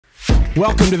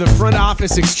Welcome to the Front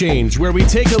Office Exchange, where we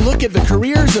take a look at the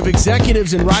careers of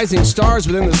executives and rising stars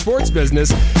within the sports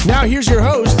business. Now here's your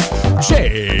host,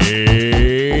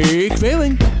 Jake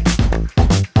Failing.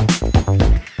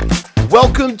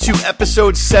 Welcome to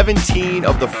episode 17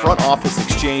 of the Front Office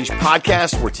Exchange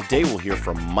podcast, where today we'll hear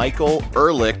from Michael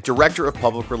Ehrlich, Director of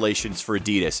Public Relations for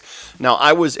Adidas. Now,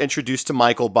 I was introduced to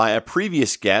Michael by a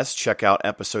previous guest. Check out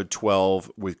episode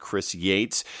 12 with Chris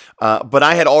Yates. But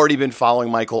I had already been following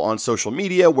Michael on social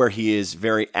media, where he is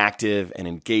very active and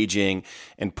engaging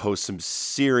and posts some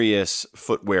serious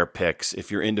footwear pics.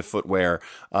 If you're into footwear,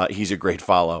 he's a great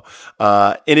follow.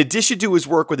 In addition to his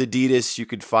work with Adidas, you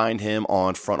could find him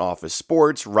on Front Office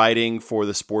Sports, writing for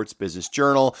the Sports Business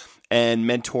Journal, and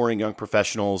mentoring young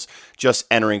professionals just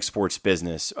entering sports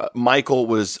business. Michael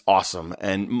was awesome,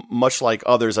 and much like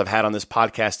others I've had on this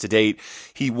podcast to date,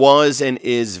 he was and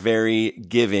is very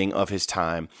giving of his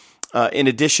time. In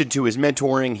addition to his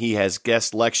mentoring, he has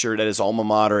guest lectured at his alma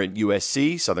mater at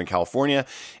USC, Southern California,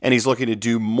 and he's looking to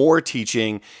do more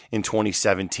teaching in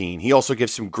 2017. He also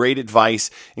gives some great advice,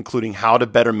 including how to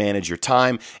better manage your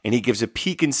time, and he gives a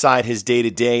peek inside his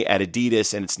day-to-day at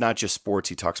Adidas, and it's not just sports.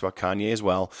 He talks about Kanye as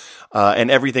well,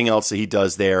 and everything else that he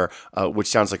does there, which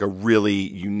sounds like a really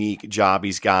unique job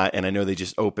he's got. And I know they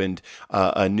just opened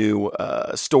a new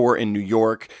store in New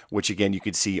York, which, again, you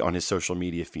could see on his social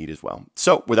media feed as well.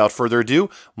 So, without further ado,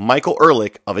 Michael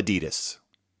Ehrlich of Adidas.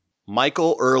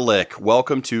 Michael Ehrlich,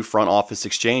 welcome to Front Office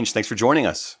Exchange. Thanks for joining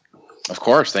us. Of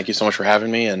course. Thank you so much for having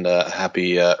me, and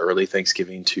happy early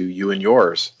Thanksgiving to you and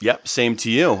yours. Yep, same to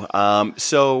you.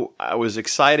 So I was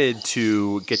excited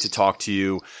to get to talk to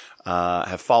you,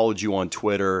 have followed you on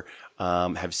Twitter,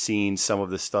 have seen some of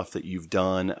the stuff that you've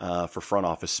done for Front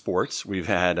Office Sports. We've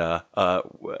had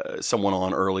someone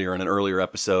on earlier in an earlier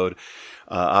episode.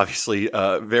 Obviously,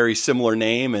 very similar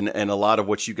name, and a lot of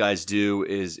what you guys do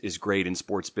is great in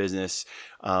sports business.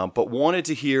 But wanted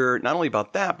to hear not only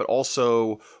about that, but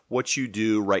also what you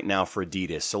do right now for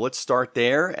Adidas. So let's start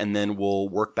there, and then we'll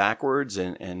work backwards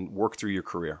and work through your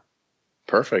career.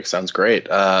 Perfect. Sounds great.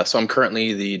 So I'm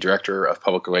currently the Director of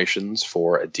Public Relations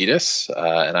for Adidas,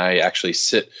 and I actually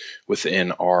sit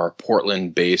within our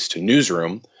Portland-based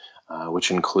newsroom,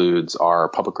 which includes our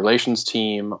public relations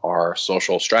team, our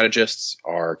social strategists,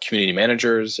 our community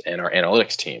managers, and our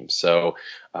analytics team. So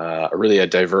really a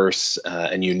diverse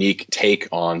and unique take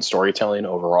on storytelling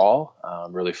overall,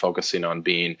 really focusing on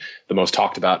being the most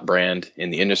talked about brand in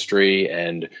the industry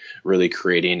and really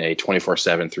creating a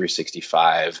 24/7,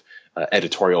 365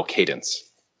 editorial cadence.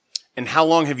 And how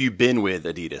long have you been with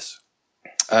Adidas?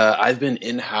 I've been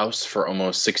in-house for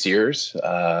almost 6 years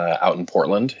out in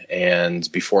Portland. And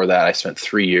before that, I spent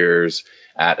 3 years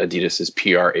at Adidas's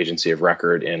PR agency of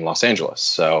record in Los Angeles.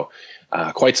 So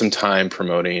quite some time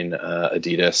promoting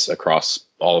Adidas across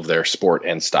all of their sport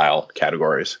and style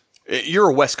categories. You're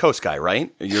a West Coast guy,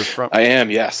 right? You're from. I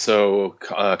am, yes. So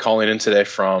calling in today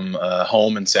from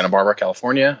home in Santa Barbara,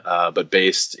 California, but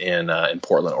based in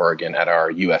Portland, Oregon, at our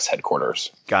U.S.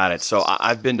 headquarters. Got it. So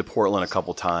I've been to Portland a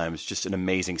couple times. Just an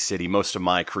amazing city. Most of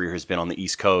my career has been on the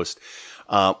East Coast.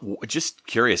 Just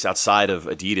curious, outside of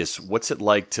Adidas, what's it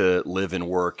like to live and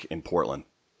work in Portland?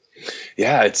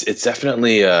 Yeah, it's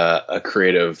definitely a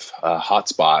creative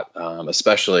hotspot,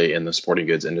 especially in the sporting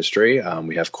goods industry.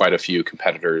 We have quite a few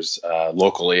competitors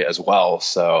locally as well.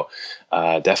 So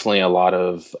definitely a lot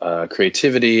of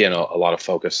creativity and a lot of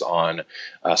focus on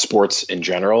sports in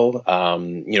general.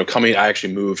 I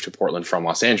actually moved to Portland from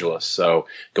Los Angeles. So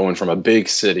going from a big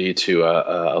city to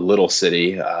a little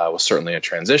city was certainly a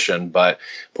transition. But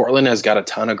Portland has got a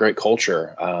ton of great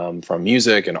culture from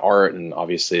music and art. And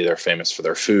obviously they're famous for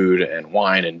their food and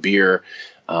wine and beer.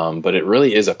 But it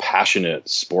really is a passionate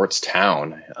sports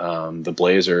town. The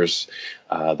Blazers,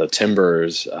 the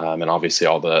Timbers, and obviously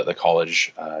all the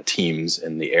college teams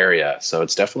in the area. So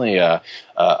it's definitely a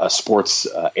sports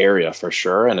area for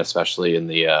sure, and especially in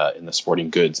the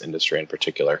sporting goods industry in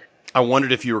particular. I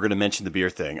wondered if you were going to mention the beer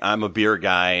thing. I'm a beer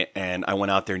guy, and I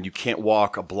went out there, and you can't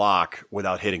walk a block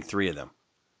without hitting 3 of them.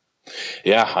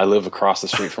 Yeah, I live across the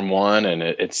street from one, and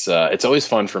it's always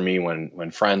fun for me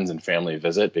when friends and family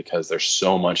visit because there's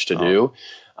so much to do.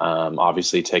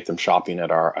 Obviously, take them shopping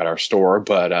at our store,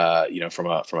 but from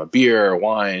a beer,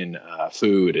 wine,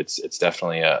 food, it's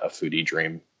definitely a foodie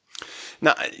dream.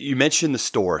 Now, you mentioned the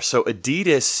store. So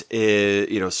Adidas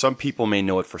is, some people may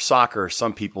know it for soccer,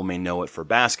 some people may know it for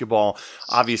basketball.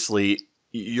 Obviously,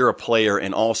 you're a player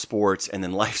in all sports and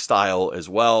then lifestyle as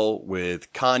well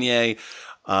with Kanye.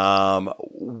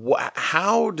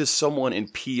 How does someone in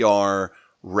PR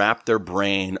wrap their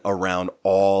brain around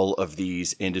all of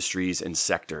these industries and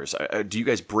sectors? Do you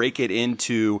guys break it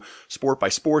into sport by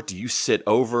sport? Do you sit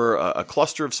over a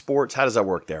cluster of sports? How does that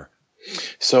work there?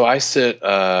 So I sit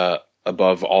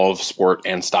above all of sport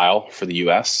and style for the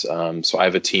U.S. So I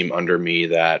have a team under me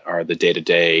that are the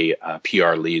day-to-day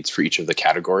PR leads for each of the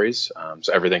categories.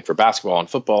 So everything from basketball and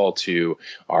football to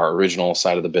our original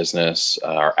side of the business,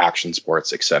 our action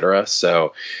sports, et cetera.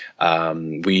 So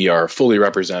we are fully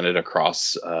represented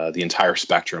across the entire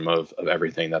spectrum of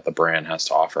everything that the brand has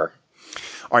to offer.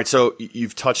 All right, so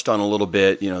you've touched on a little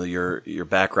bit, your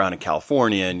background in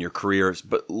California and your careers,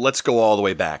 but let's go all the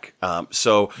way back.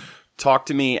 So talk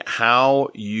to me how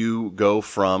you go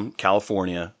from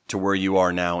California to where you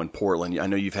are now in Portland. I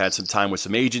know you've had some time with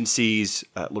some agencies.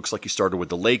 Looks like you started with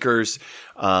the Lakers,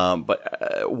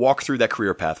 but walk through that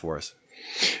career path for us.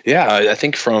 Yeah, I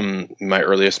think from my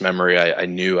earliest memory, I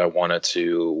knew I wanted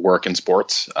to work in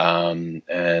sports. And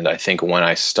I think when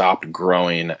I stopped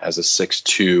growing as a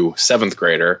 6'2", seventh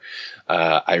grader,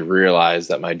 I realized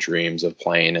that my dreams of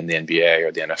playing in the NBA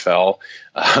or the NFL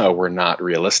were not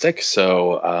realistic.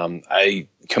 So I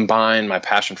combined my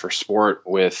passion for sport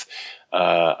with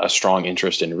a strong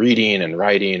interest in reading and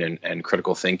writing and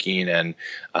critical thinking. And,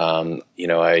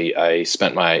 I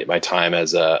spent my time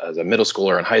as a middle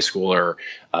schooler and high schooler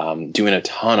doing a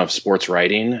ton of sports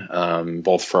writing,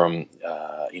 both from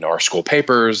our school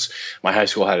papers. My high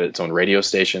school had its own radio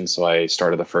station, so I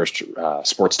started the first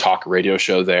sports talk radio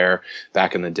show there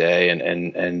back in the day,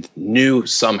 and knew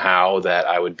somehow that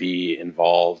I would be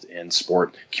involved in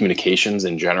sport communications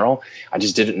in general. I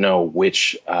just didn't know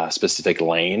which specific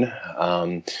lane.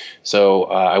 So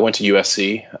I went to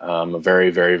USC, a very,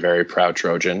 very, very proud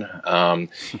Trojan.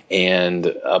 And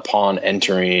upon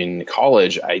entering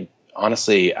college, I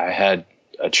had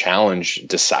a challenge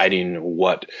deciding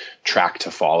what track to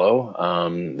follow.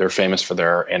 They're famous for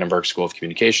their Annenberg School of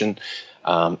Communication.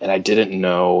 And I didn't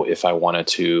know if I wanted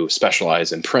to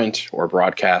specialize in print or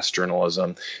broadcast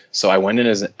journalism. So I went in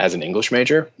as an English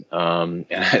major. And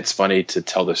it's funny to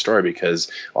tell this story because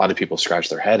a lot of people scratch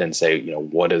their head and say,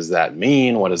 what does that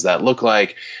mean? What does that look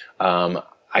like?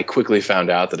 I quickly found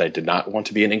out that I did not want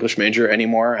to be an English major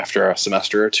anymore after a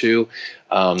semester or two.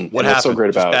 What happened? What's so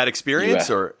great about just bad experience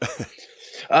or?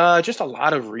 Just a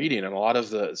lot of reading and a lot of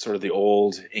the sort of the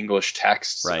old English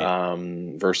texts, right.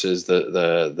 Versus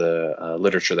the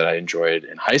literature that I enjoyed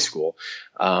in high school.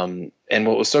 And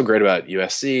what was so great about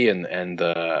USC and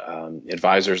the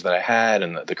advisors that I had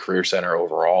and the Career Center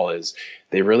overall is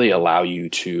they really allow you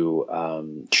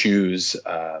to choose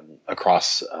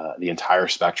across the entire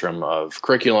spectrum of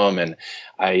curriculum. And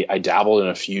I dabbled in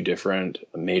a few different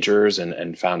majors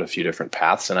and found a few different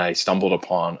paths. And I stumbled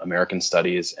upon American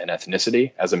Studies and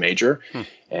Ethnicity as a major.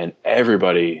 And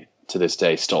everybody to this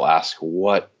day still asks,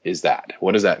 what is that?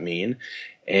 What does that mean?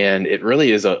 And it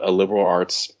really is a liberal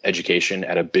arts education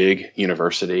at a big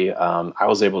university. I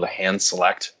was able to hand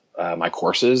select my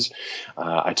courses.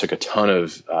 I took a ton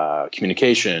of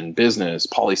communication, business,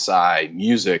 poli-sci,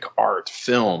 music, art,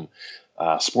 film,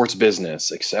 sports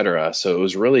business, et cetera. So it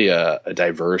was really a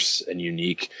diverse and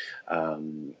unique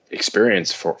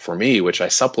experience for me, which I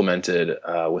supplemented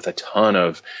with a ton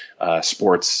of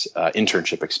sports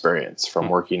internship experience, from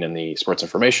working in the sports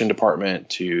information department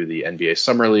to the NBA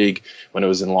Summer League when it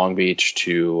was in Long Beach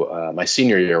to my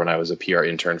senior year when I was a PR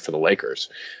intern for the Lakers.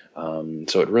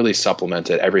 So it really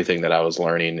supplemented everything that I was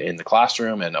learning in the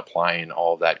classroom and applying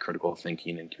all of that critical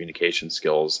thinking and communication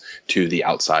skills to the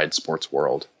outside sports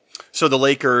world. So the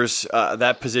Lakers,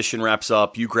 that position wraps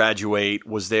up, you graduate.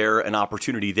 Was there an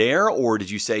opportunity there, or did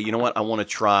you say, you know what, I want to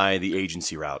try the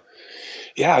agency route?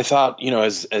 Yeah, I thought,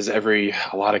 as a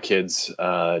lot of kids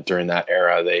during that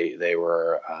era, they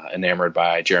were enamored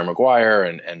by Jerry Maguire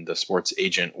and the sports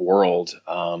agent world.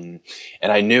 And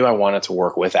I knew I wanted to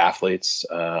work with athletes.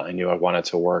 I knew I wanted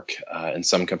to work in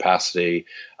some capacity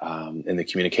in the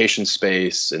communication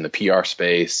space, in the PR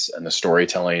space, and the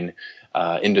storytelling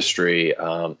industry.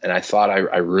 And I thought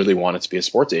I really wanted to be a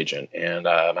sports agent. And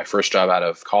my first job out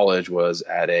of college was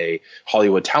at a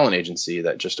Hollywood talent agency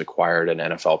that just acquired an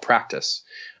NFL practice.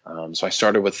 So I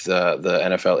started with the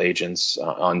NFL agents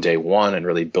on day one and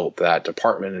really built that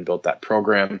department and built that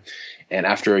program. And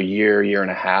after a year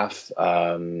and a half,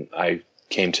 I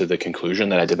came to the conclusion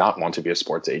that I did not want to be a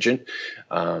sports agent.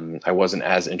 I wasn't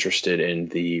as interested in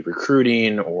the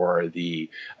recruiting or the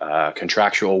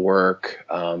contractual work,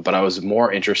 but I was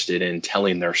more interested in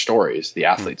telling their stories, the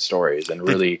athletes' stories, and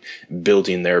really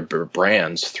building their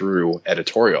brands through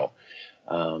editorial.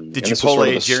 Did you pull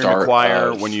a Jerry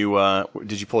Maguire when you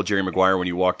did you pull Jerry Maguire when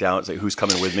you walked out and say, "Who's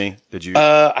coming with me"? Did you?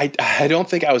 I don't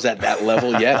think I was at that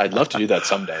level yet. I'd love to do that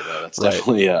someday, though. That's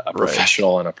definitely a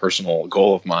professional and a personal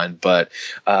goal of mine. But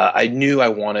I knew I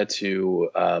wanted to,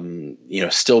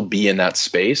 still be in that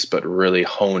space, but really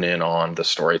hone in on the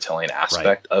storytelling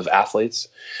aspect of athletes.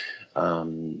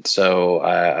 So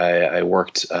I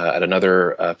worked at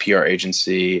another PR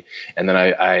agency, and then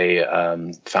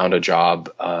I found a job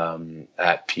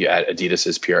at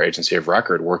Adidas's PR agency of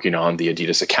record, working on the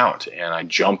Adidas account, and I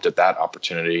jumped at that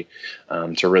opportunity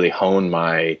to really hone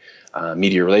my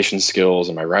media relations skills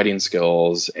and my writing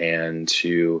skills, and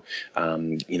to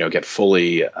get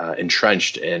fully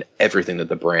entrenched in everything that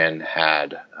the brand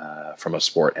had from a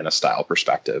sport and a style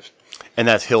perspective. And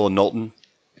that's Hill and Knowlton.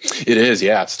 It is,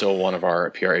 yeah. It's still one of our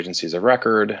PR agencies of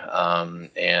record.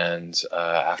 And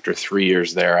after 3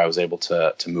 years there, I was able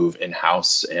to move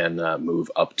in-house and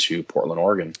move up to Portland,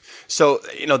 Oregon. So,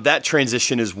 that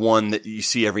transition is one that you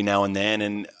see every now and then.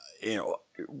 And,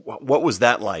 what was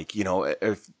that like? Do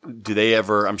they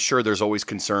ever, I'm sure there's always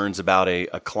concerns about a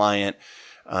client,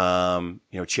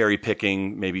 cherry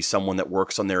picking, maybe someone that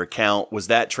works on their account. Was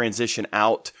that transition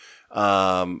out?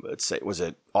 Let's say, was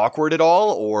it awkward at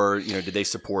all, or, did they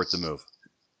support the move?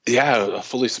 Yeah,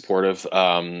 fully supportive.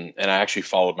 And I actually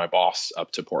followed my boss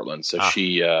up to Portland. So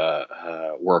she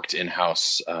worked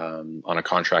in-house on a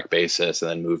contract basis, and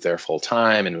then moved there full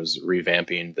time and was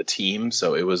revamping the team.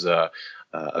 So it was a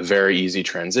very easy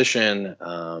transition.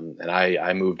 And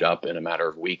I moved up in a matter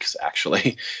of weeks,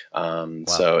 actually. Wow.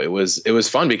 So it was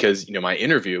fun because, my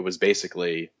interview was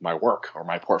basically my work or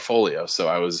my portfolio. So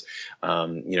I was,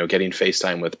 getting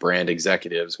FaceTime with brand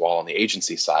executives while on the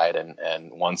agency side.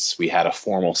 And once we had a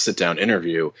formal sit down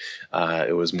interview,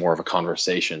 it was more of a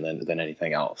conversation than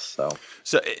anything else.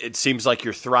 So it seems like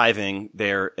you're thriving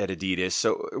there at Adidas.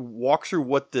 So walk through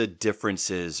what the difference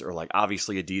is, or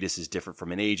obviously Adidas is different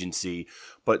from an agency,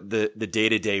 but the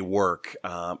day-to-day work,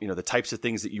 the types of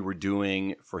things that you were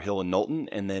doing for Hill and Knowlton,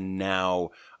 and then now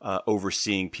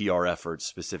overseeing PR efforts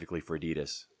specifically for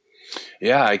Adidas.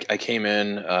 Yeah, I came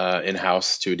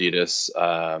in-house to Adidas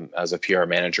as a PR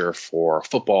manager for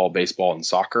football, baseball, and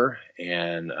soccer.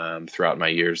 And throughout my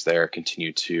years there,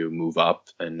 continued to move up,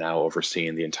 and now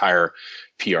overseeing the entire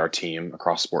PR team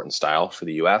across sport and style for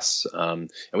the U.S.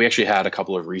 And we actually had a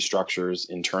couple of restructures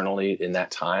internally in that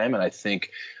time. And I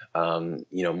think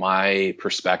my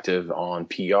perspective on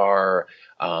PR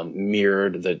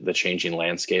mirrored the changing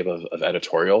landscape of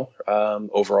editorial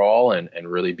overall, and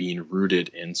really being rooted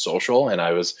in social. And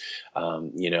I was,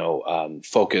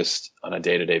 focused on a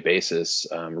day-to-day basis,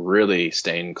 really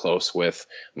staying close with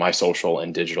my social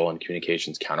and digital and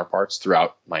communications counterparts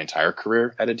throughout my entire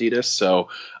career at Adidas. So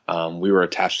we were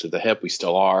attached to the hip. We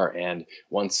still are. And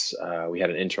once we had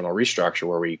an internal restructure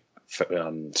where we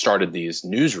started these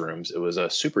newsrooms, it was a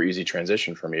super easy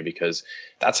transition for me, because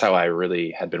that's how I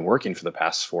really had been working for the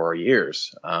past 4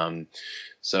 years.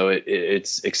 So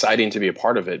it's exciting to be a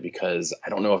part of it, because I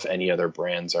don't know if any other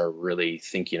brands are really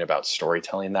thinking about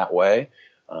storytelling that way,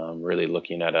 really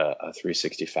looking at a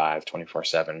 365,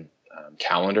 24/7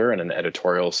 calendar and an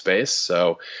editorial space.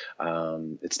 So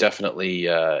it's definitely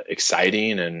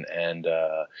exciting, and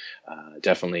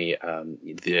definitely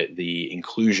the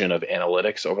inclusion of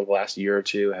analytics over the last year or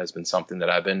two has been something that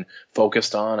I've been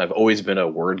focused on. I've always been a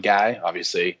word guy,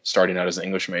 obviously starting out as an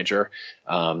English major.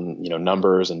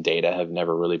 Numbers and data have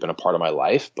never really been a part of my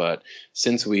life, but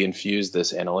since we infused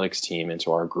this analytics team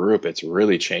into our group, it's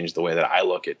really changed the way that I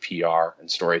look at PR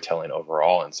and storytelling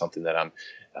overall, and something that I'm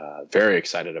very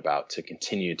excited about to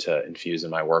continue to infuse in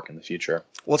my work in the future.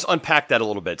 Well, let's unpack that a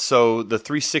little bit. So the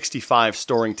 365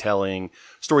 storytelling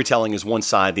is one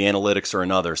side, the analytics are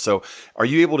another. So are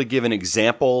you able to give an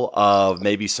example of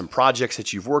maybe some projects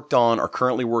that you've worked on or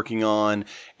currently working on,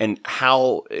 and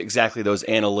how exactly those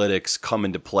analytics come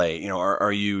into play?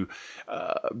 Are you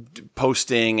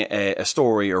posting a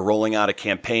story or rolling out a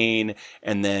campaign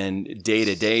and then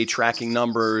day-to-day tracking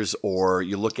numbers, or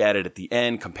you look at it at the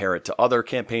end, compare it to other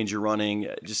campaigns you're running?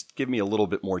 Just give me a little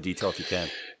bit more detail if you can.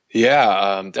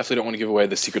 Yeah, definitely don't want to give away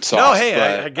the secret sauce. No, hey,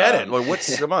 I get it. Well,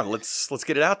 come on, let's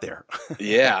get it out there.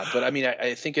 Yeah, but I mean,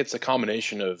 I think it's a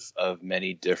combination of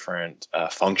many different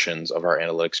functions of our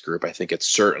analytics group. I think it's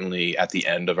certainly at the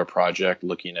end of a project,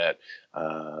 looking at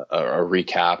a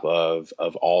recap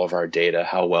of all of our data,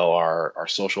 how well our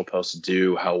social posts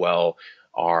do, how well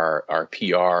our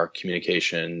PR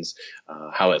communications,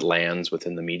 how it lands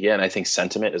within the media. And I think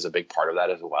sentiment is a big part of that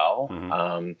as well.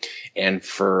 And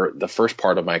for the first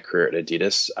part of my career at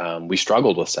Adidas, we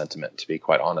struggled with sentiment, to be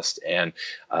quite honest. And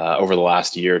over the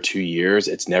last year, 2 years,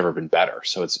 it's never been better.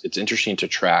 So it's interesting to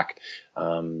track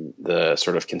the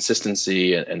sort of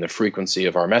consistency and the frequency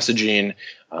of our messaging,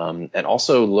 and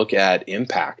also look at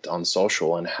impact on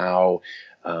social and how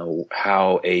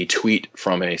a tweet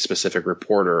from a specific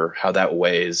reporter, how that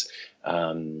weighs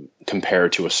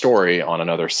compared to a story on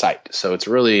another site. So it's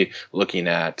really looking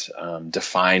at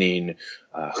defining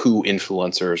who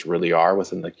influencers really are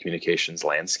within the communications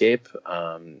landscape,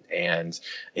 and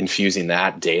infusing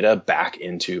that data back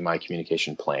into my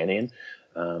communication planning.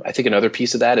 I think another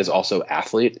piece of that is also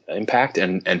athlete impact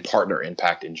and partner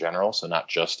impact in general. So not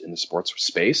just in the sports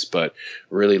space, but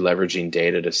really leveraging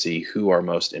data to see who our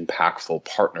most impactful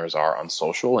partners are on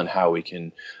social and how we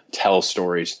can tell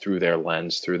stories through their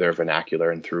lens, through their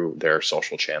vernacular, and through their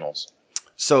social channels.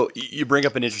 So you bring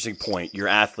up an interesting point. Your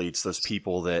athletes, those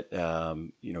people that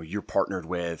you're partnered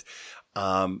with.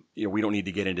 We don't need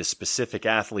to get into specific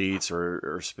athletes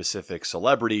or specific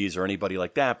celebrities or anybody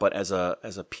like that, but as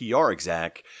a PR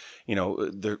exec,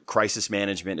 the crisis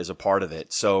management is a part of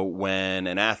it. So when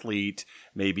an athlete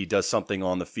maybe does something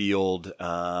on the field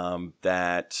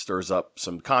that stirs up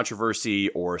some controversy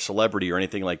or celebrity or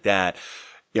anything like that,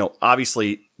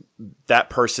 obviously that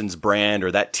person's brand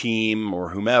or that team or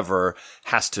whomever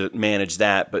has to manage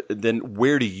that. But then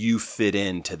where do you fit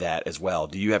into that as well?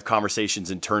 Do you have conversations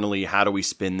internally? How do we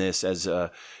spin this as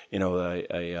a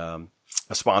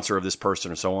sponsor of this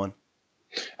person or so on?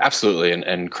 Absolutely.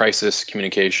 And crisis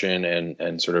communication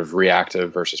and sort of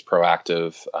reactive versus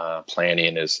proactive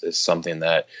planning is something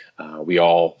that we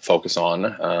all focus on,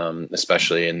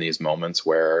 especially in these moments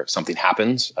where something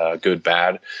happens, good,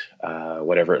 bad,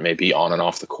 whatever it may be, on and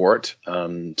off the court.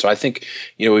 So I think,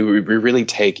 we really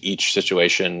take each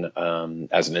situation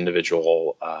as an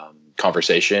individual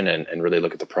conversation and really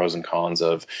look at the pros and cons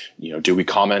of, do we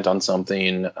comment on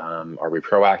something? Are we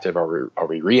proactive? Are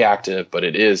we reactive? But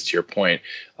it is, to your point,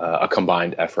 a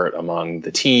combined effort among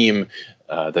the team,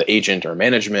 the agent or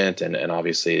management, and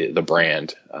obviously the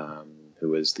brand,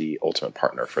 who is the ultimate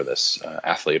partner for this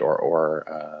athlete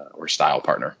or style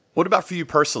partner. What about for you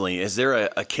personally? Is there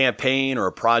a campaign or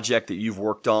a project that you've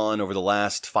worked on over the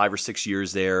last 5 or 6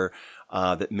 years there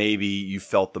that maybe you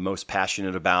felt the most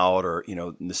passionate about, or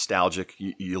nostalgic?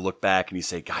 You look back and you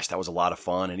say, "Gosh, that was a lot of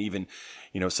fun," and even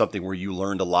something where you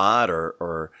learned a lot,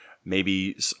 or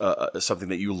maybe something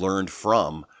that you learned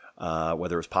from,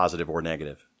 whether it was positive or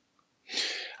negative.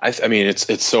 I mean,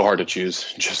 it's so hard to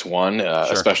choose just one, sure,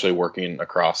 especially working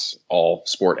across all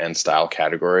sport and style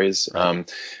categories.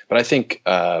 Right. But I think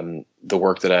the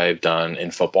work that I've done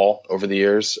in football over the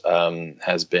years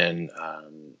has been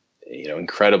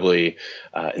incredibly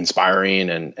inspiring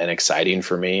and exciting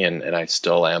for me. And I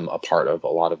still am a part of a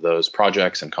lot of those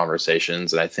projects and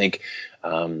conversations. And I think,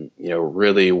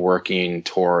 really working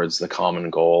towards the common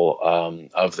goal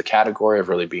of the category of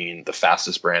really being the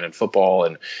fastest brand in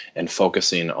football and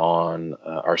focusing on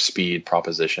our speed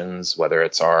propositions, whether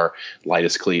it's our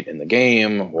lightest cleat in the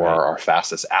game or right, our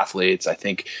fastest athletes. I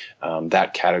think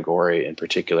that category in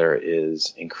particular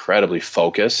is incredibly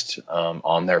focused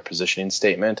on their positioning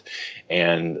statement.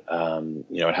 And,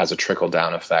 it has a trickle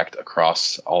down effect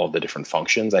across all of the different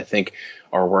functions. I think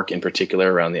our work in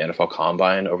particular around the NFL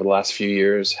Combine over the last few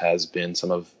years has been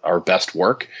some of our best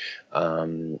work.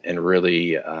 And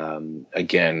really,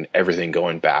 again, everything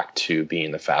going back to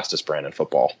being the fastest brand in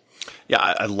football. Yeah,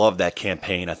 I love that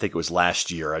campaign. I think it was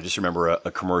last year. I just remember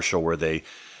a commercial where they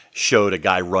showed a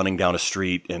guy running down a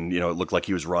street and, it looked like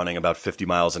he was running about 50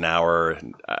 miles an hour.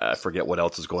 And I forget what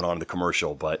else was going on in the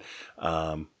commercial, but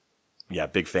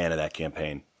big fan of that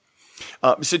campaign.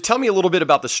 So tell me a little bit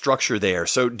about the structure there.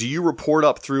 So do you report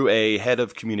up through a head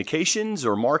of communications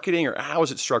or marketing, or how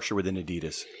is it structured within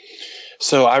Adidas?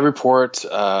 So I report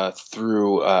up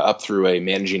through a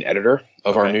managing editor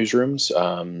of our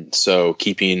newsrooms. So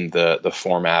keeping the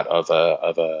format of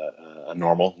a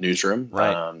normal newsroom.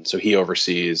 Right. So he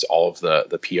oversees all of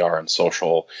the PR and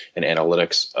social and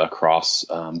analytics across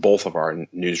both of our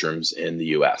newsrooms in the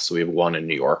U.S. So we have one in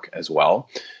New York as well.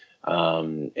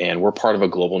 And we're part of a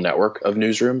global network of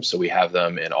newsrooms. So we have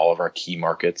them in all of our key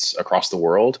markets across the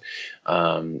world.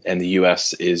 And the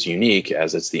U.S. is unique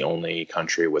as it's the only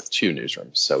country with 2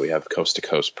 newsrooms. So we have coast to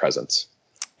coast presence.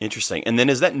 Interesting. And then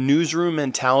is that newsroom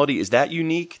mentality, is that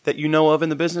unique that you know of in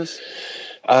the business?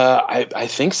 I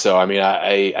think so. I mean,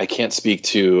 I can't speak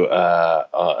to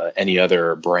any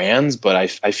other brands, but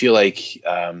I feel like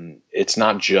it's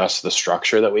not just the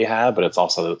structure that we have, but it's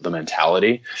also the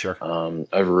mentality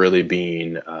of really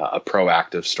being a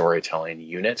proactive storytelling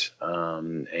unit,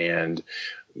 and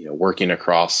working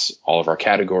across all of our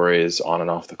categories on and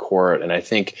off the court. And I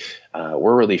think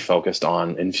we're really focused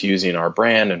on infusing our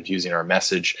brand, infusing our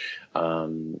message,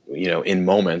 in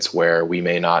moments where we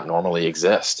may not normally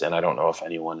exist. And I don't know if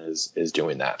anyone is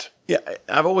doing that. Yeah,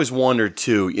 I've always wondered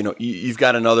too. You've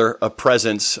got another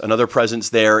presence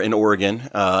there in Oregon,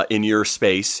 in your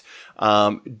space.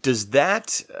 Does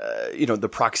that, the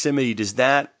proximity, does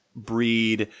that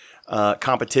breed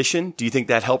competition? Do you think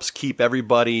that helps keep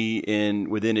everybody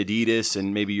within Adidas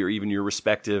and maybe your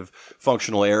respective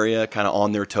functional area kind of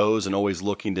on their toes and always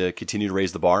looking to continue to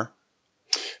raise the bar?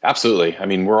 Absolutely. I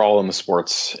mean, we're all in the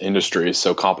sports industry,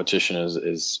 so competition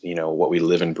is what we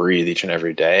live and breathe each and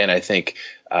every day. And I think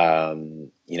having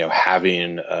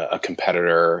a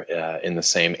competitor in the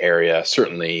same area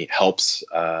certainly helps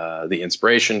the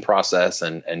inspiration process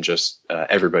and just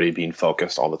everybody being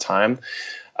focused all the time.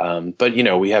 But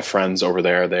we have friends over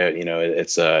there that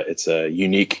it's a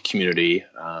unique community.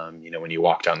 When you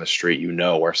walk down the street,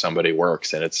 where somebody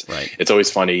works, and it's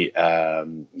always funny at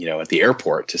the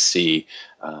airport to see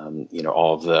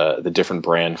all of the different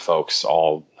brand folks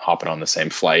all hopping on the same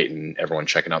flight and everyone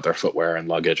checking out their footwear and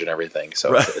luggage and everything.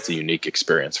 So it's a unique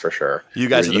experience for sure. You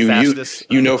guys are the fastest.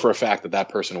 You know for a fact that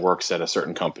person works at a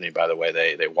certain company by the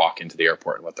way they walk into the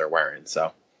airport and what they're wearing.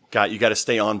 So. You got to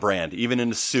stay on brand. Even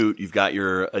in a suit, you've got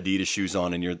your Adidas shoes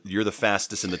on, and you're the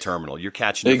fastest in the terminal. You're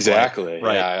catching it. Exactly.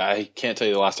 Right. Yeah, I can't tell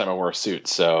you the last time I wore a suit.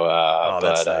 So,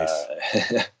 that's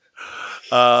nice.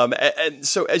 And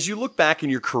so, as you look back in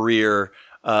your career,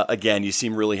 again, you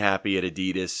seem really happy at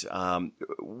Adidas.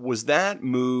 Was that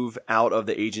move out of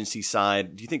the agency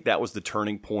side? Do you think that was the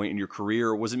turning point in your career,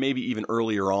 or was it maybe even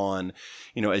earlier on?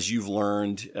 As you've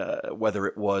learned, whether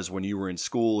it was when you were in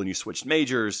school and you switched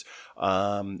majors,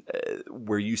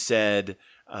 where you said,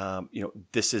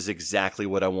 this is exactly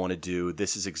what I want to do.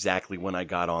 This is exactly when I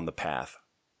got on the path.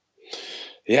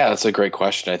 Yeah, that's a great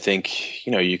question. I think,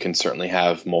 you can certainly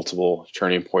have multiple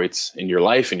turning points in your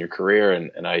life, in your career.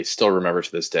 And I still remember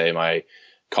to this day, my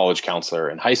college counselor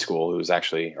in high school, who was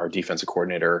actually our defensive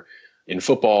coordinator in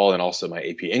football and also my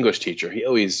AP English teacher. He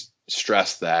always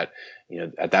stressed that,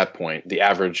 at that point, the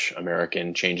average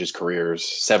American changes careers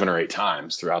 7 or 8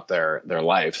 times throughout their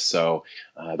life. So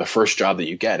the first job that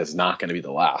you get is not going to be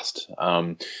the last.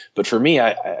 But for me,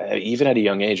 I even at a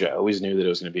young age, I always knew that it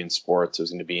was going to be in sports. It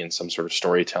was going to be in some sort of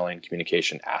storytelling,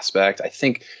 communication aspect. I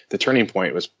think the turning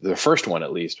point was, the first one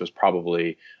at least, was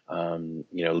probably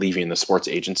leaving the sports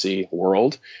agency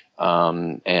world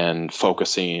and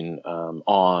focusing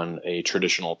on a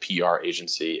traditional PR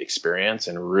agency experience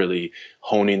and really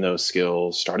honing those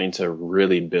skills, starting to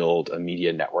really build a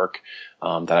media network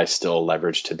that I still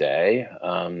leverage today,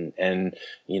 and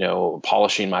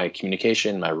polishing my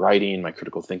communication, my writing, my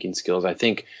critical thinking skills. I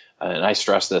think, and I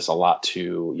stress this a lot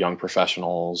to young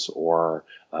professionals or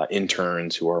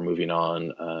interns who are moving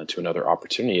on to another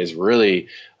opportunity, is really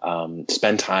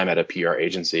spend time at a PR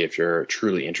agency if you're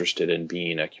truly interested in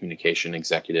being a communication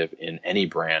executive in any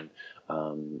brand.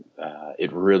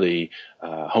 It really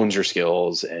hones your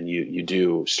skills, and you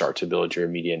do start to build your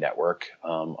media network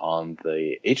on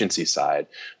the agency side.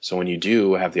 So when you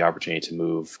do have the opportunity to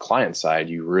move client side,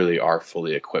 you really are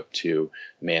fully equipped to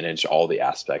manage all the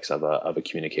aspects of a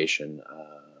communication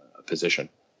position.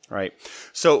 Right.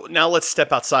 So now let's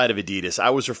step outside of Adidas.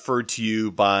 I was referred to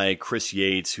you by Chris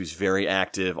Yates, who's very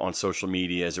active on social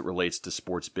media as it relates to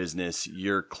sports business.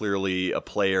 You're clearly a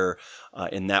player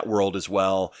in that world as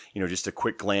well. Just a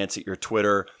quick glance at your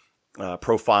Twitter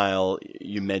profile.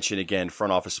 You mentioned, again,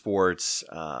 Front Office Sports.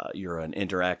 You're an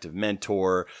interactive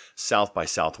mentor, South by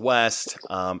Southwest.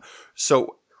 And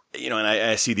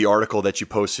I see the article that you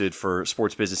posted for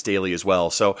Sports Business Daily as well.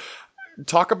 So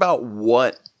talk about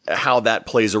how that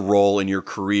plays a role in your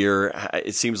career.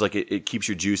 It seems like it keeps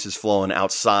your juices flowing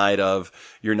outside of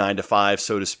your 9 to 5,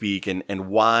 so to speak, and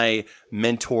why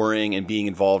mentoring and being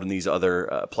involved in these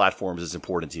other platforms is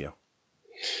important to you.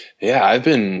 Yeah, I've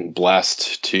been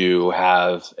blessed to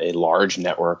have a large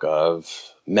network of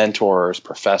mentors,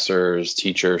 professors,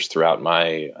 teachers throughout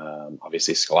my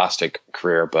obviously scholastic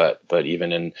career, but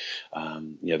even in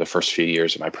the first few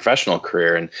years of my professional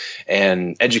career,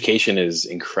 and education is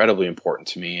incredibly important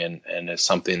to me, and is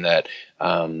something that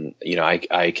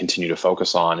I continue to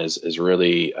focus on is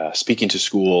really speaking to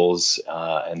schools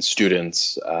and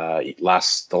students. The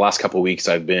last couple of weeks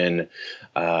I've been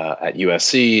at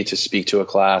USC to speak to a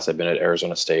class. I've been at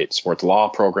Arizona State Sports Law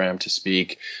program to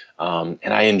speak. And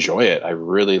I enjoy it. I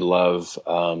really love,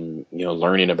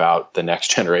 learning about the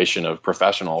next generation of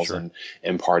professionals and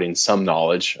imparting some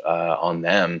knowledge on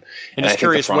them. And just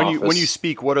curious, when you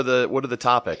speak, what are the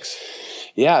topics?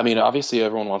 Yeah, I mean, obviously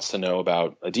everyone wants to know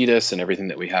about Adidas and everything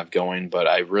that we have going, but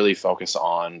I really focus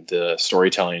on the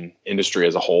storytelling industry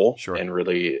as a whole, and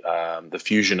really the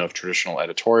fusion of traditional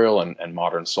editorial and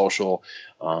modern social,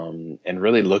 and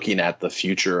really looking at the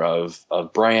future of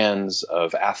brands,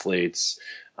 of athletes,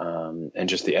 and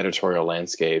just the editorial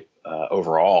landscape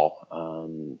overall.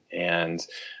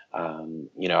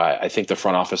 I think the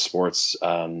front office sports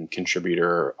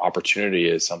contributor opportunity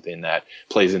is something that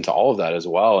plays into all of that as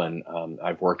well. And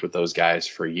I've worked with those guys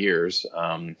for years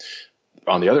on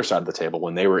the other side of the table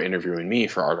when they were interviewing me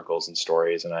for articles and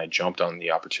stories, and I jumped on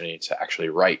the opportunity to actually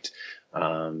write.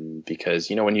 Because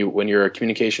when you're a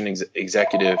communication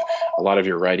executive, a lot of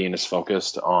your writing is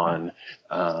focused on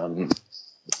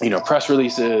press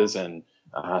releases and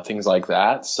things like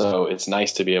that. So it's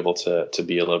nice to be able to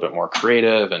be a little bit more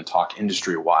creative and talk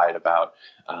industry wide about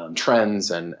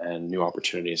trends and new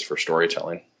opportunities for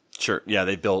storytelling. Sure. Yeah,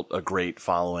 they built a great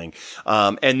following.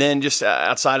 And then just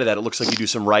outside of that, it looks like you do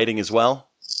some writing as well.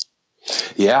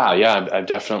 Yeah. I'm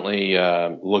definitely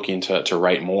looking to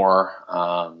write more,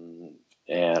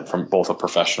 and from both a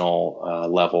professional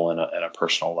level and a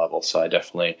personal level. So I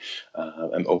definitely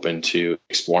am open to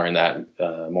exploring that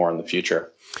more in the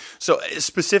future. So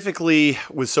specifically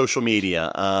with social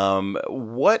media,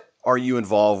 what are you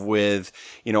involved with?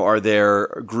 Are there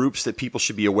groups that people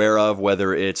should be aware of,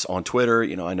 whether it's on Twitter?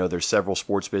 I know there's several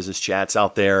sports business chats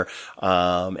out there.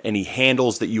 Any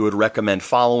handles that you would recommend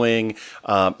following?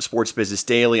 Sports Business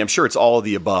Daily. I'm sure it's all of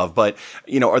the above, but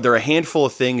are there a handful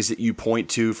of things that you point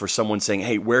to for someone saying,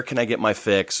 hey, where can I get my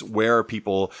fix? Where are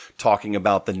people talking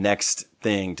about the next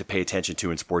thing to pay attention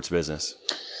to in sports business?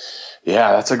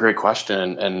 Yeah, that's a great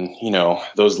question. And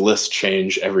those lists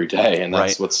change every day. And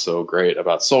that's what's so great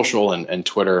about social and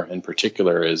Twitter in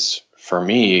particular is, for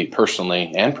me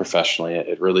personally and professionally,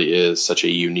 it really is such a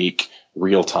unique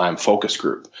real-time focus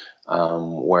group.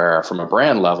 Where from a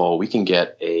brand level, we can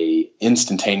get a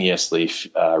instantaneously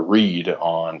read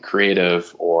on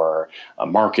creative or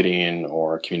marketing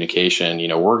or communication.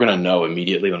 We're going to know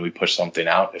immediately when we push something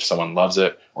out if someone loves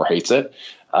it or hates it.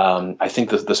 I think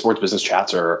the sports business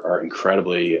chats are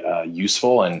incredibly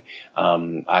useful, and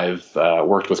I've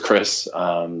worked with Chris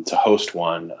to host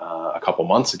one a couple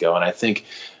months ago, and I think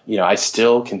I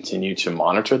still continue to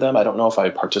monitor them. I don't know if I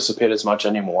participate as much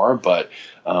anymore, but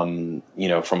from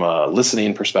a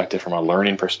listening perspective, from a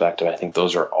learning perspective, I think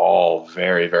those are all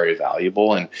very, very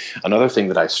valuable. And another thing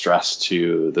that I stress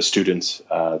to the students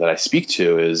that I speak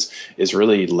to is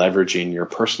really leveraging your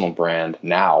personal brand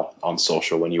now on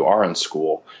social when you are in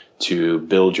school to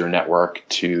build your network,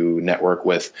 to network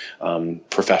with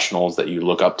professionals that you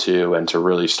look up to, and to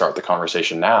really start the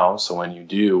conversation now. So when you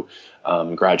do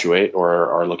graduate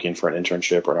or are looking for an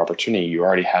internship or an opportunity, you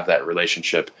already have that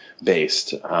relationship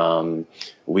based.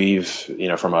 We've,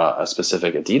 from a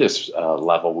specific Adidas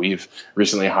level, we've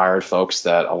recently hired folks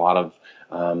that a lot of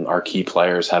our key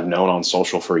players have known on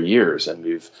social for years, and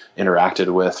we've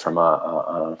interacted with from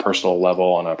a personal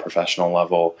level, on a professional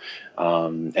level.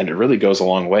 And it really goes a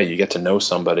long way. You get to know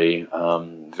somebody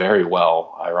very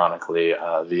well, ironically,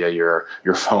 via your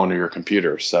phone or your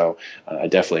computer. So I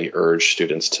definitely urge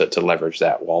students to leverage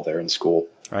that while they're in school.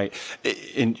 Right.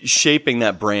 In shaping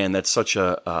that brand, that's such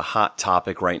a hot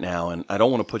topic right now. And I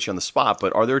don't want to put you on the spot,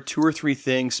 but are there 2 or 3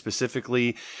 things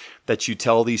specifically that you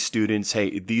tell these students,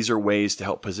 hey, these are ways to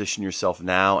help position yourself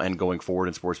now and going forward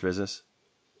in sports business?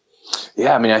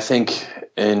 Yeah, I mean, I think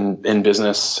in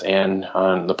business and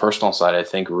on the personal side, I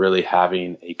think really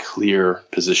having a clear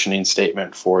positioning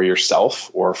statement for yourself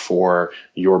or for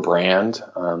your brand,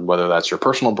 whether that's your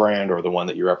personal brand or the one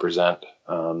that you represent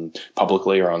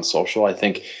publicly or on social, I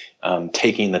think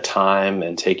taking the time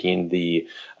and taking the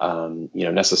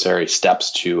necessary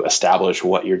steps to establish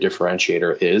what your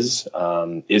differentiator is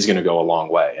going to go a long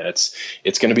way. And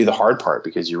it's going to be the hard part,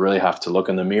 because you really have to look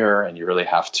in the mirror and you really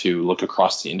have to look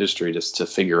across the industry just to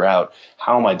figure out,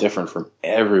 how am I different from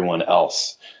everyone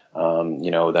else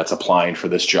that's applying for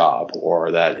this job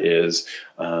or that is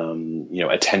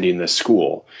attending this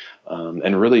school.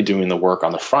 and really doing the work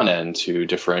on the front end to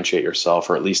differentiate yourself,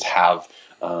 or at least have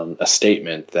a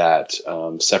statement that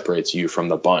separates you from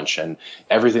the bunch. And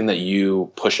everything that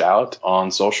you push out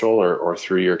on social or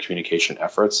through your communication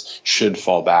efforts should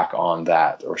fall back on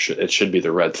that, or it should be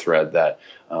the red thread that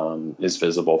is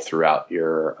visible throughout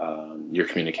your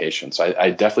communication. So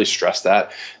I definitely stress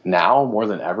that now more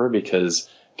than ever, because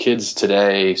kids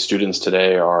today, students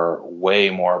today, are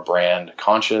way more brand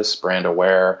conscious, brand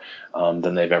aware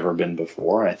than they've ever been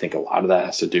before. And I think a lot of that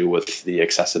has to do with the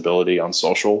accessibility on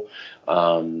social.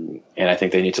 And I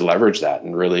think they need to leverage that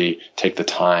and really take the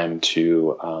time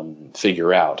to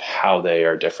figure out how they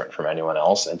are different from anyone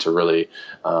else, and to really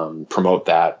promote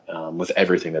that with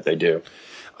everything that they do.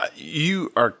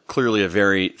 You are clearly a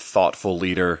very thoughtful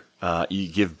leader. You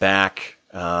give back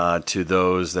to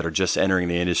those that are just entering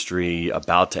the industry,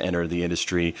 about to enter the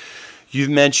industry. You've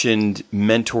mentioned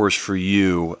mentors for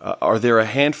you. Are there a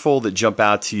handful that jump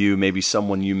out to you, maybe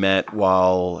someone you met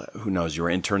while, who knows, you were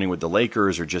interning with the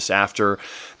Lakers or just after,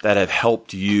 that have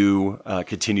helped you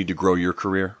continue to grow your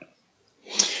career?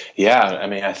 Yeah, I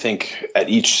mean, I think at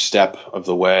each step of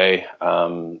the way,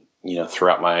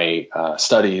 throughout my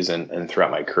studies and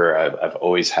throughout my career, I've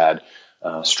always had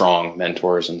strong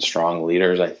mentors and strong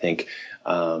leaders. I think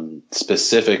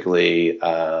specifically,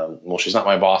 well, she's not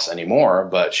my boss anymore,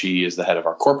 but she is the head of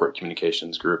our corporate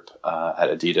communications group at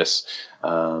Adidas.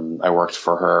 I worked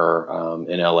for her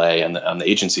in LA on the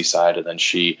agency side, and then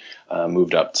she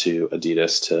moved up to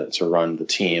Adidas to run the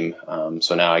team.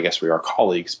 So now I guess we are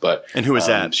colleagues. And who is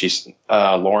that? She's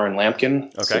Lauren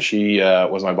Lampkin. Okay. So she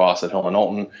was my boss at Hill &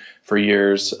 Knowlton for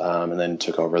years, and then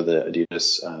took over the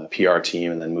Adidas PR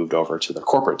team, and then moved over to the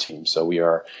corporate team. So we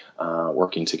are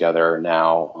working together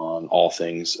now on all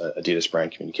things Adidas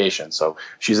brand communication. So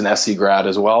she's an SC grad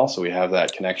as well, so we have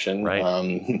that connection. Right.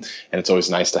 And it's always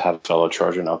nice to have a fellow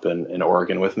Trojan up in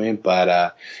Oregon with me.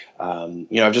 But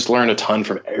I've just learned a ton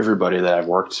from everybody that I've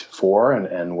worked for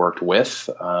and worked with.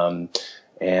 I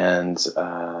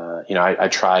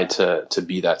try to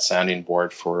be that sounding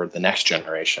board for the next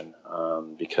generation,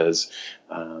 because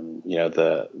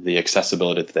the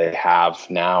accessibility that they have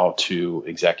now to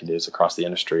executives across the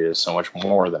industry is so much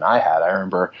more than I had. I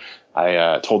remember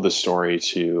I told this story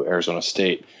to Arizona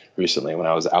State recently when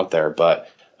I was out there, but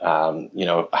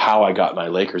how I got my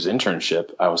Lakers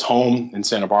internship. I was home in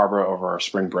Santa Barbara over our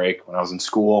spring break when I was in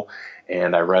school,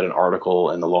 and I read an article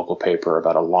in the local paper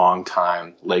about a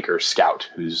longtime Lakers scout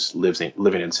who's living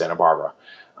in Santa Barbara.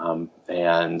 I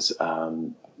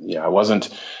wasn't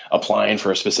applying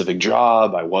for a specific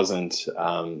job. I wasn't,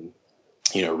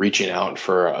 reaching out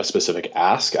for a specific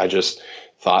ask. I just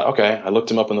thought, okay, I looked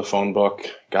him up in the phone book,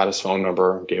 got his phone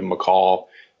number, gave him a call.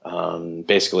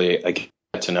 Basically, I get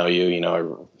to know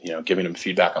you, giving him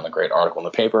feedback on the great article in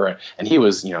the paper. And he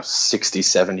was, 60,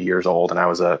 70 years old, and I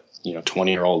was a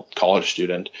 20-year-old college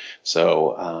student.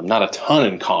 So not a ton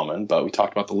in common, but we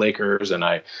talked about the Lakers, and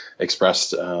I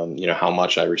expressed, how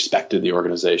much I respected the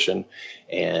organization.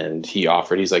 And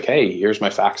he's like, hey, here's my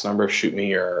fax number. Shoot me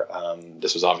your,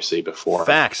 this was obviously before.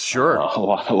 Fax, sure. A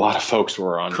lot of folks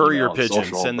were on courier pigeon,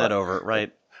 social, send that over,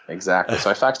 right? Exactly. So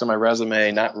I faxed him my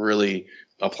resume, not really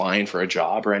applying for a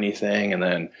job or anything. And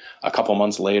then a couple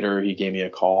months later, he gave me a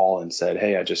call and said,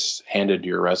 hey, I just handed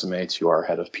your resume to our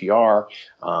head of PR.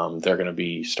 They're going to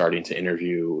be starting to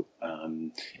interview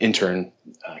intern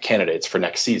candidates for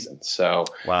next season. So,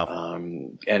 wow.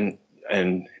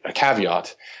 And a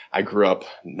caveat, I grew up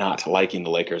not liking the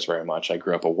Lakers very much. I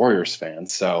grew up a Warriors fan.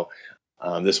 So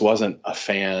this wasn't a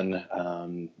fan,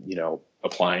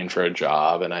 applying for a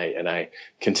job. And I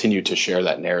continued to share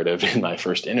that narrative in my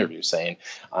first interview, saying,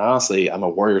 honestly, I'm a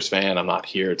Warriors fan. I'm not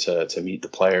here to meet the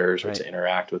players or right. to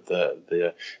interact with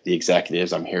the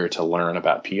executives. I'm here to learn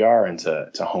about PR and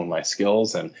to hone my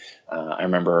skills. And I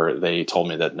remember they told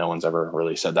me that no one's ever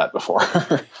really said that before.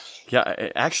 Yeah,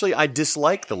 actually, I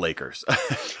dislike the Lakers.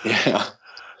 Yeah.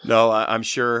 No, I'm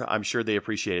sure they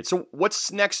appreciate it. So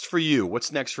what's next for you?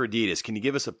 What's next for Adidas? Can you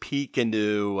give us a peek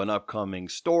into an upcoming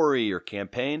story or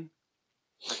campaign?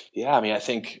 Yeah, I mean, I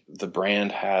think the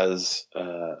brand has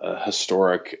a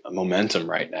historic momentum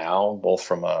right now, both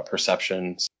from a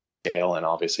perception scale and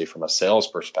obviously from a sales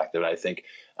perspective. I think,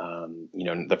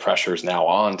 the pressure is now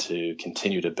on to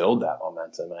continue to build that momentum.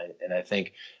 event. And I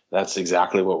think that's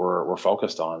exactly what we're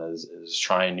focused on is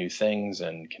trying new things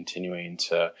and continuing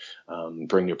to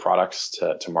bring new products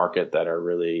to market that are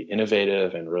really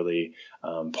innovative and really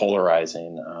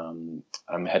polarizing.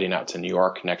 I'm heading out to New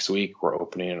York next week. We're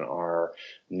opening our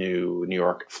new New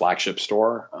York flagship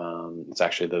store. It's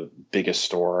actually the biggest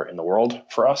store in the world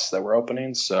for us that we're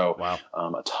opening. So Wow.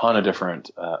 A ton of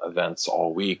different events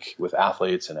all week with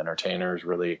athletes and entertainers.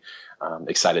 Really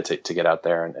excited to get out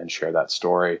there and share that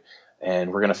story.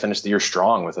 And we're going to finish the year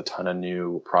strong with a ton of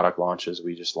new product launches.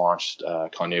 We just launched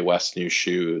Kanye West's new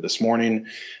shoe this morning.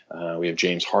 We have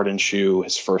James Harden's shoe,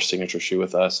 his first signature shoe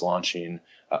with us, launching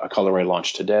a colorway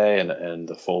launch today, and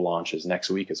the full launch is next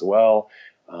week as well.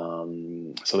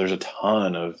 So there's a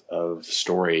ton of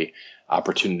story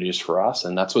opportunities for us.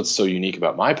 And that's what's so unique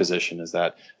about my position is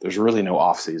that there's really no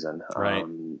off season, right.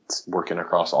 Working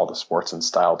across all the sports and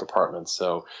style departments.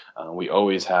 So we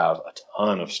always have a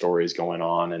ton of stories going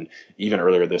on. And even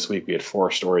earlier this week, we had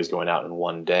 4 stories going out in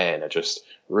one day, and it just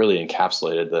really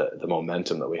encapsulated the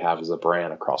momentum that we have as a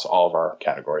brand across all of our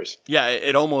categories. Yeah,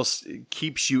 it almost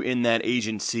keeps you in that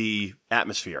agency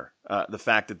atmosphere. The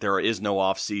fact that there is no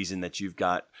off season, that you've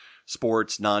got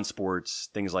sports, non-sports,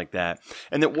 things like that.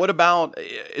 And then what about,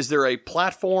 is there a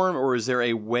platform or is there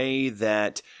a way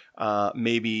that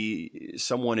maybe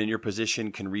someone in your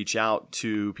position can reach out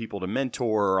to people to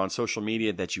mentor or on social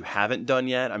media that you haven't done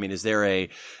yet? I mean, is there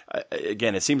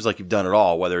again, it seems like you've done it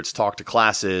all, whether it's talk to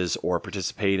classes or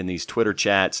participate in these Twitter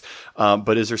chats.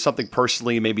 But is there something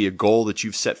personally, maybe a goal that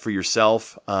you've set for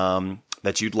yourself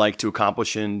that you'd like to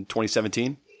accomplish in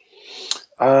 2017?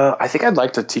 I think I'd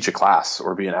like to teach a class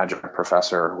or be an adjunct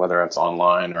professor, whether it's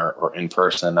online or in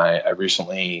person. I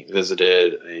recently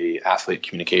visited a athlete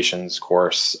communications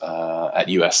course at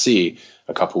USC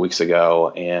a couple weeks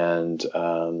ago, and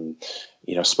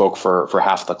spoke for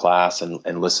half the class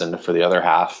and listened for the other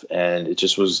half. And it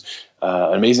just was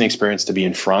an amazing experience to be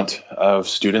in front of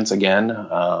students again.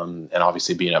 And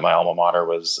obviously being at my alma mater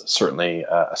was certainly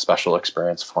a special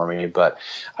experience for me. But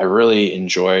I really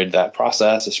enjoyed that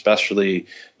process, especially,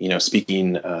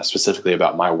 speaking specifically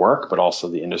about my work, but also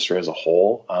the industry as a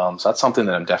whole. So that's something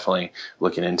that I'm definitely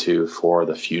looking into for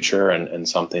the future, and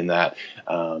something that,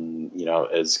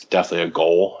 is definitely a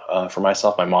goal for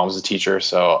myself. My mom's a teacher,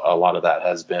 so a lot of that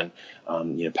has been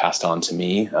passed on to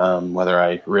me, whether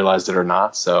I realized it or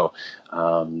not. So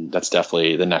that's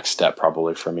definitely the next step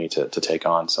probably for me to take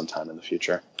on sometime in the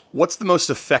future. What's the most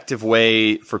effective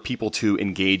way for people to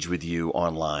engage with you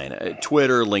online?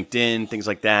 Twitter, LinkedIn, things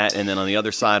like that. And then on the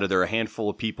other side, are there a handful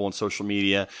of people on social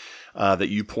media that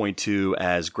you point to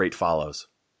as great follows?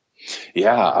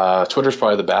 Yeah, Twitter's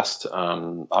probably the best.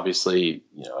 Obviously,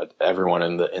 everyone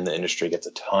in the industry gets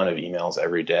a ton of emails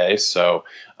every day. So,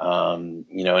 and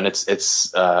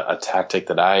it's a tactic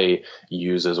that I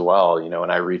use as well.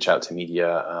 When I reach out to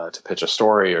media to pitch a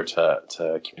story or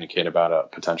to communicate about a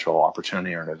potential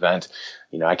opportunity or an event,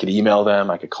 I could email them,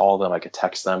 I could call them, I could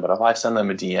text them. But if I send them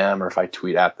a DM or if I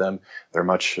tweet at them, they're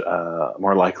much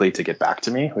more likely to get back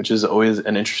to me, which is always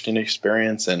an interesting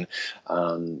experience. And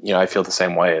I feel the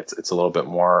same way. It's a little bit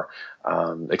more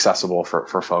accessible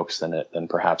for folks than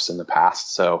perhaps in the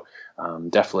past. So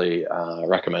definitely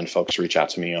recommend folks reach out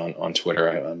to me on Twitter.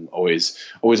 I'm always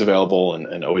available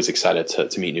and always excited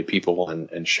to meet new people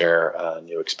and share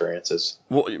new experiences.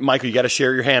 Well, Michael, you got to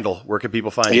share your handle. Where can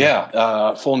people find you?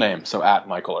 Yeah, full name. So at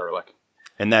Michael Ehrlich.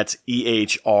 And that's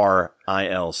EHRILCH.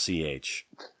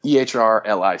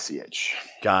 EHRLICH.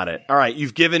 Got it. All right.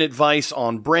 You've given advice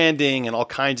on branding and all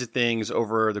kinds of things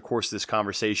over the course of this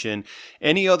conversation.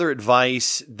 Any other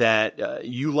advice that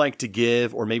you like to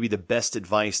give, or maybe the best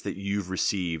advice that you've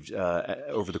received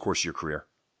over the course of your career?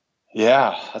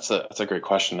 Yeah, that's a great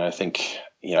question. I think,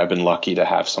 I've been lucky to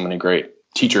have so many great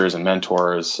teachers and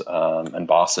mentors and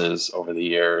bosses over the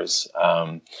years.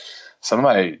 Some of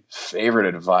my favorite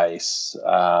advice,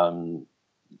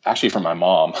 actually from my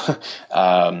mom,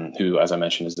 who, as I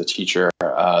mentioned, is the teacher.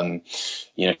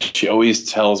 She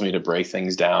always tells me to break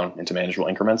things down into manageable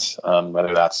increments,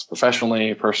 whether that's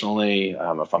professionally, personally,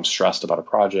 if I'm stressed about a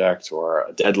project or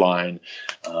a deadline,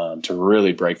 to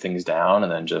really break things down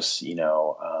and then just,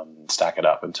 stack it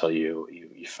up until you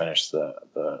finish the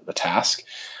task.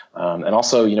 And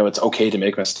also, it's okay to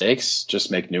make mistakes, just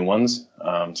make new ones.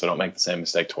 So don't make the same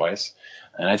mistake twice.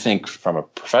 And I think from a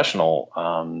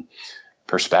professional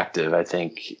perspective, I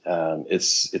think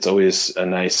it's always a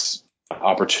nice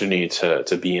opportunity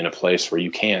to be in a place where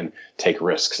you can take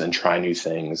risks and try new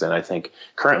things. And I think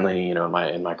currently, in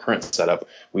my current setup,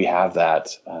 we have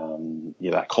that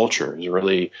that culture is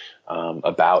really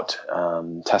about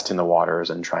testing the waters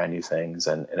and trying new things.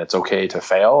 And it's okay to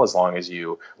fail as long as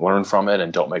you learn from it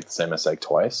and don't make the same mistake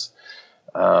twice.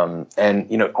 And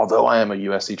although I am a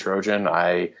USC Trojan,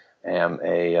 I am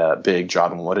a big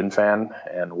John Wooden fan,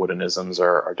 and Woodenisms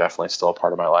are definitely still a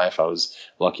part of my life. I was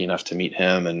lucky enough to meet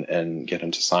him and get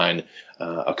him to sign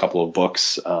a couple of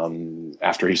books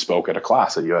after he spoke at a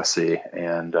class at USC.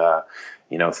 And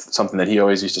something that he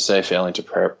always used to say: failing to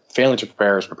prepare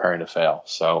is preparing to fail.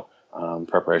 So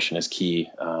preparation is key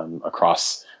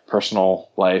across personal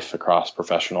life, across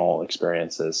professional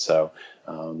experiences. So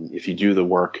if you do the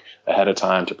work ahead of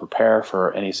time to prepare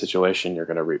for any situation, you're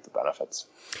going to reap the benefits.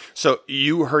 So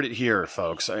you heard it here,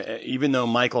 folks. Even though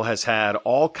Michael has had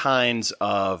all kinds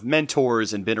of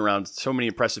mentors and been around so many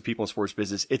impressive people in sports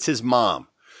business, it's his mom.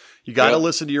 You got to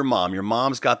listen to your mom. Your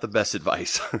mom's got the best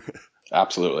advice.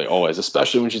 Absolutely. Always,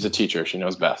 especially when she's a teacher. She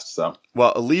knows best. So,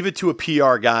 well, leave it to a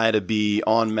PR guy to be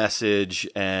on message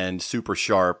and super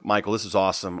sharp. Michael, this is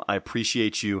awesome. I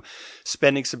appreciate you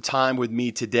spending some time with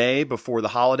me today before the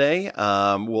holiday.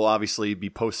 We'll obviously be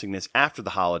posting this after the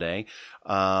holiday.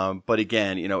 But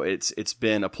again, it's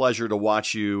been a pleasure to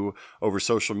watch you over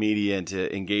social media and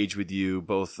to engage with you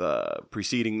both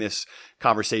preceding this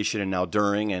conversation and now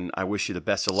during. And I wish you the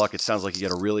best of luck. It sounds like you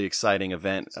got a really exciting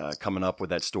event coming up with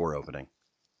that store opening.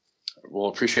 We'll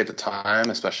appreciate the time,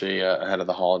 especially ahead of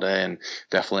the holiday, and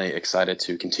definitely excited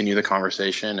to continue the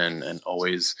conversation and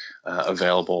always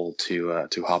available to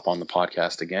hop on the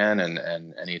podcast again.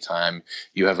 And anytime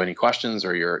you have any questions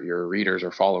or your readers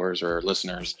or followers or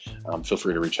listeners, feel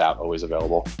free to reach out. Always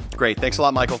available. Great. Thanks a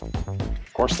lot, Michael.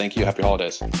 Of course. Thank you. Happy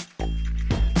holidays.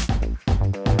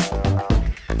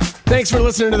 Thanks for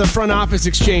listening to the Front Office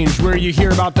Exchange, where you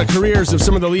hear about the careers of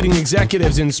some of the leading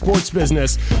executives in sports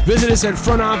business. Visit us at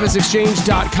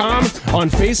frontofficeexchange.com, on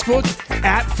Facebook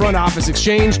at Front Office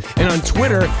Exchange, and on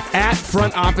Twitter at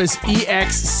Front Office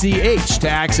EXCH to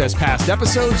access past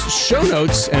episodes, show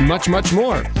notes, and much, much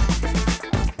more.